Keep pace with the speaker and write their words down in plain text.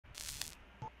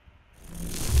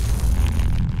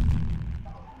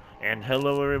And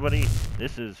hello everybody,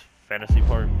 this is Fantasy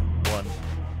Part 1,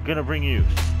 gonna bring you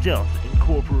Stealth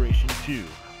Incorporation 2,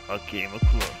 a game of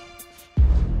clones.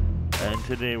 And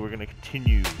today we're gonna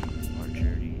continue our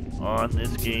journey on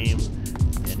this game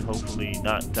and hopefully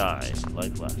not die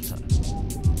like last time.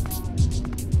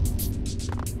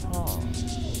 Oh.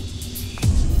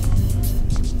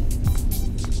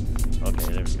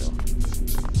 Okay, there we go.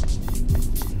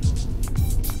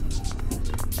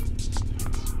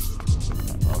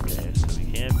 Okay, so we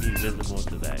can't be visible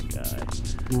to that guy.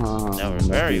 Now we're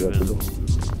very visible.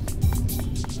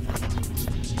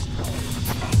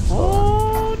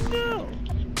 Oh no!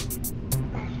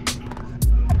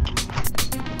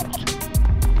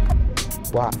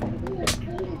 Wow.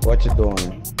 What you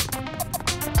doing?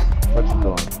 What you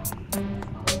doing?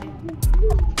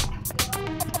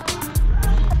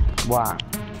 Wow.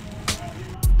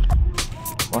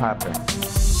 What happened?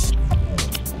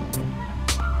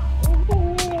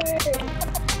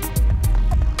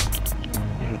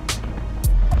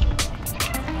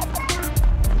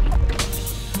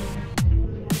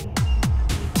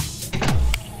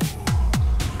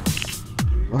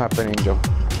 What happened, Angel?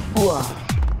 Wow.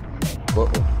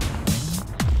 Uh-oh.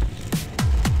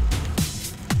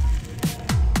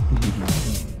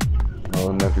 Oh,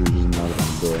 nephew just knocked on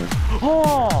the door.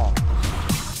 Oh!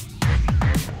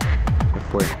 ¿Qué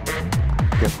fue?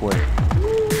 ¿Qué fue?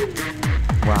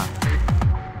 Wow.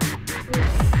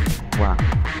 Wow.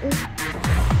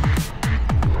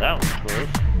 That was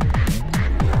close.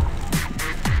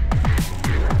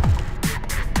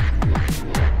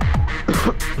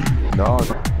 No.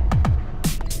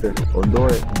 Don't do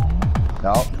it.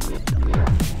 No.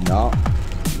 No.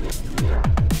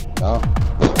 No.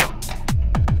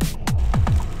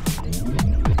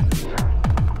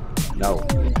 No.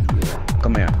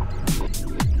 Come here.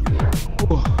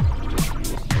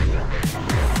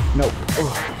 No.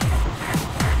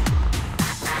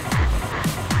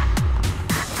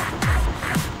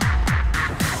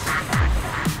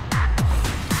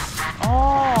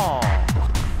 Oh!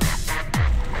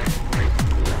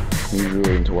 He's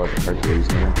really into watching Hercules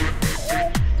now.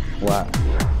 What?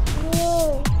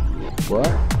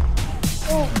 What?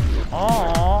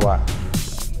 Oh! What?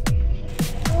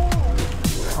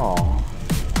 Oh.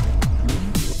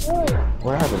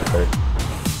 What happened first?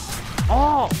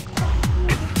 Oh!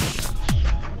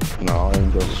 No,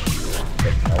 Angel.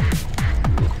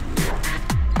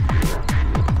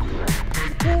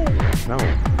 No.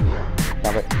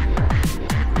 Stop it.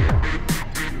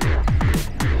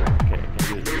 Okay, I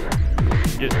can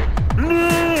do this.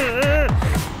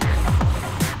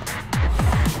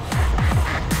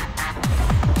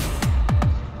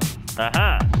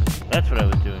 Aha! That's what I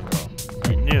was doing wrong. I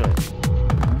knew it.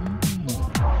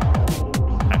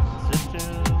 Hack the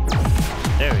system.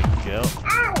 There we go.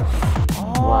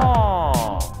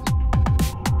 Oh!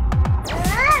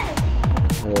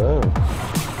 Hello.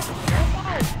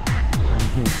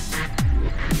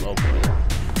 Oh boy.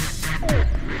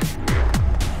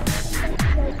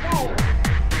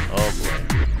 Oh boy.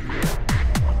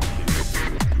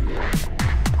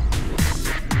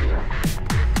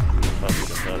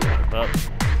 Up.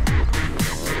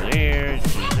 Over here,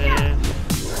 do this.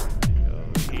 Go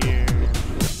here.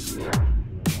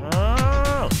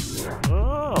 Oh!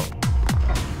 Oh!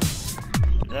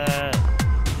 Do that.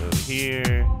 Go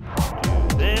here. Do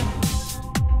this.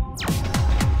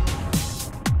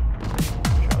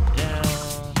 Drop down.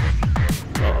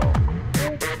 Uh-oh.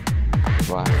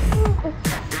 Wow.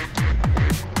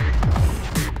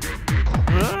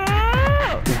 Ah!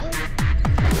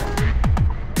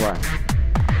 Why?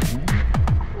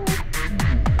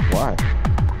 Why?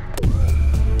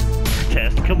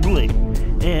 Test complete.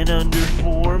 In under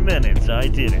 4 minutes, I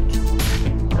did it.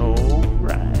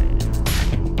 Alright.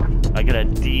 I got a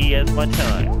D as my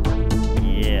time.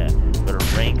 Yeah. Got a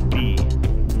rank B.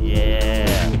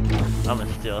 Yeah. I'm a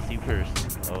stealthy person.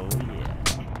 Oh yeah.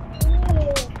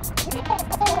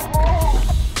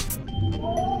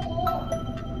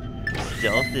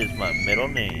 Stealth is my middle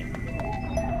name.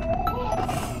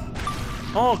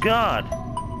 Oh god!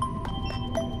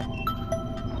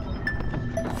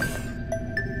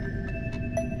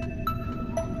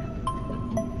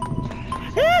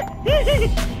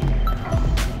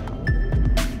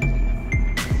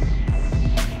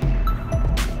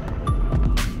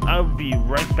 I'll be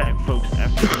right back, folks,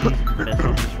 after these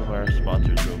messages from our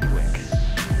sponsors real quick.